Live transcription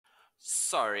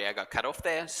Sorry, I got cut off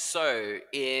there. So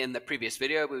in the previous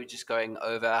video, we were just going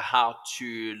over how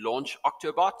to launch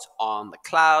Octobot on the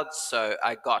cloud. So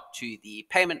I got to the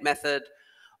payment method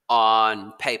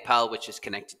on PayPal, which is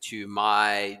connected to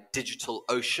my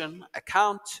DigitalOcean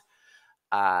account.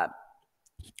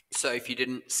 So if you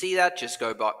didn't see that, just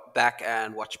go back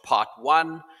and watch part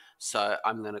 1. So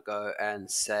I'm going to go and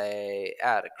say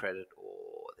add a credit,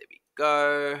 or there we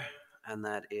go. And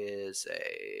that is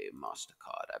a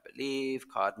MasterCard, I believe,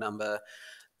 card number.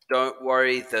 Don't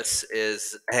worry, this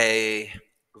is a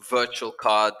virtual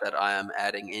card that I am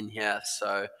adding in here.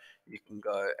 So you can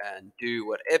go and do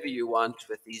whatever you want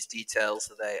with these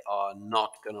details. They are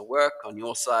not going to work on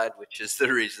your side, which is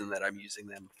the reason that I'm using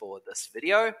them for this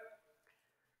video.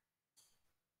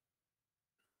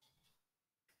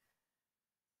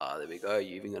 There we go.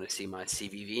 You're even going to see my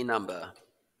CVV number.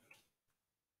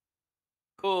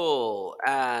 Cool.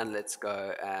 And let's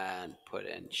go and put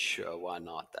in, sure, why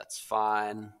not? That's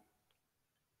fine.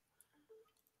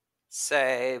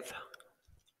 Save.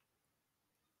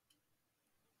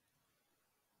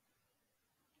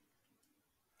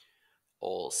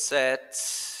 All set.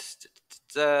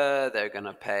 They're going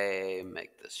to pay,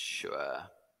 make this sure.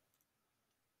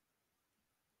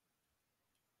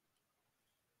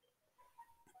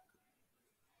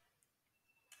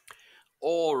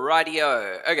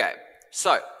 Alrighty-o. Okay,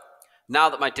 so now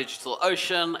that my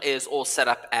DigitalOcean is all set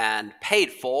up and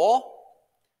paid for,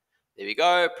 there we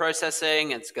go,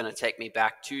 processing. It's going to take me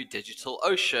back to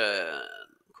DigitalOcean.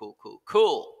 Cool, cool,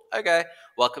 cool. Okay,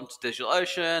 welcome to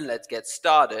DigitalOcean. Let's get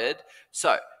started.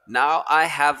 So now I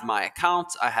have my account,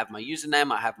 I have my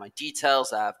username, I have my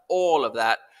details, I have all of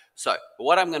that. So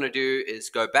what I'm going to do is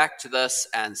go back to this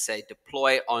and say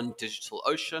deploy on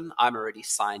DigitalOcean. I'm already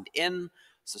signed in,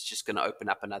 so it's just going to open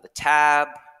up another tab.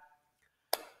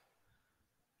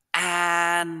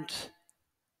 And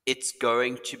it's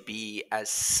going to be as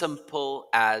simple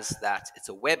as that. It's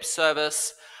a web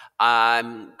service.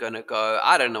 I'm going to go,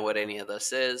 I don't know what any of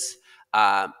this is.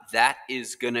 That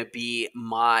is going to be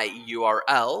my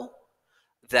URL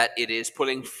that it is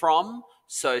pulling from.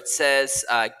 So it says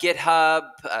GitHub,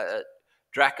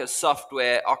 Draca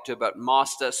Software, Octobot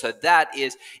Master. So that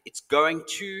is, it's going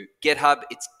to GitHub,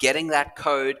 it's getting that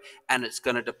code, and it's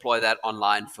going to deploy that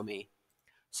online for me.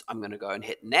 So I'm going to go and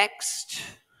hit next.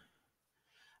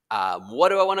 What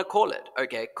do I want to call it?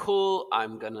 Okay, cool.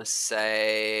 I'm going to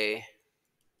say...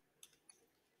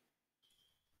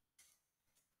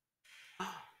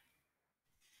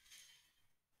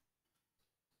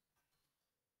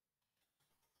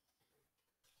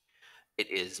 It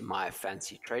is my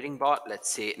fancy trading bot. Let's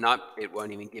see. Nope, it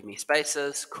won't even give me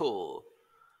spaces. Cool.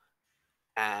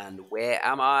 And where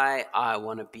am I? I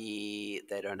want to be...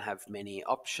 They don't have many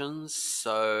options.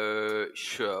 So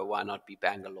sure, why not be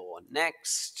Bangalore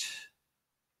next?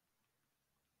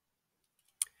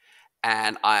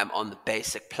 And I'm on the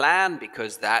basic plan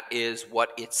because that is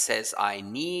what it says I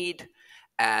need.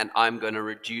 And I'm going to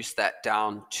reduce that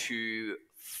down to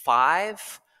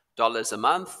 $5 a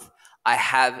month. I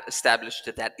have established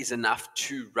that that is enough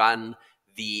to run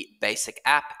the basic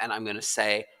app. And I'm going to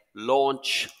say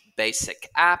launch basic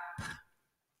app.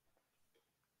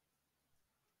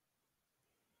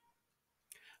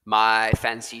 My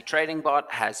fancy trading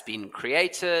bot has been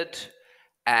created.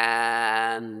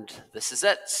 And this is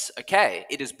it. Okay,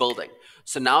 it is building.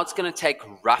 So now it's going to take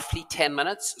roughly 10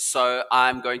 minutes. So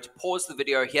I'm going to pause the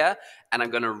video here and I'm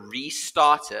going to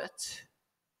restart it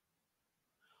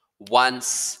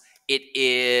once it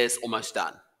is almost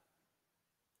done.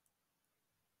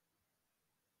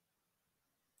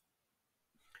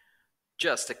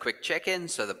 Just a quick check-in.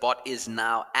 So the bot is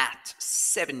now at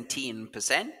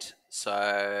 17%.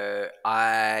 So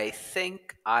I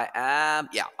think I am,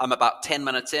 yeah, I'm about 10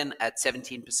 minutes in at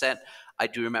 17%. I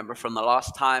do remember from the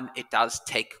last time, it does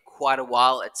take quite a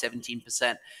while at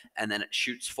 17%, and then it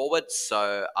shoots forward.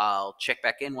 So I'll check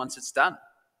back in once it's done.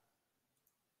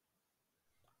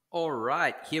 All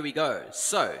right, here we go.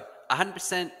 So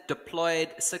 100% deployed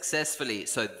successfully.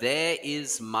 So there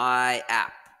is my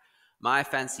app, my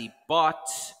fancy bot.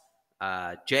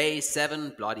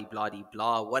 J7, blah, blah,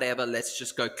 blah, whatever. Let's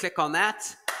just go click on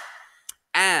that.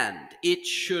 And it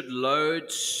should load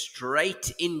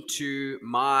straight into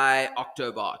my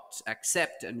Octobot.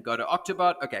 Accept and go to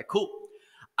Octobot. Okay, cool.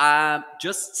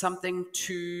 Just something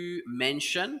to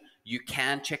mention. You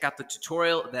can check out the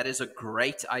tutorial. That is a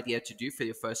great idea to do for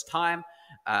your first time.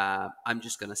 I'm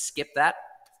just going to skip that.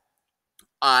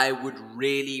 I would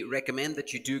really recommend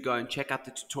that you do go and check out the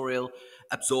tutorial,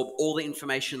 absorb all the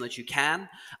information that you can.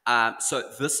 So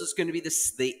this is going to be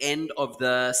the end of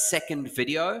the second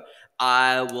video.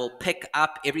 I will pick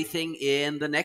up everything in the next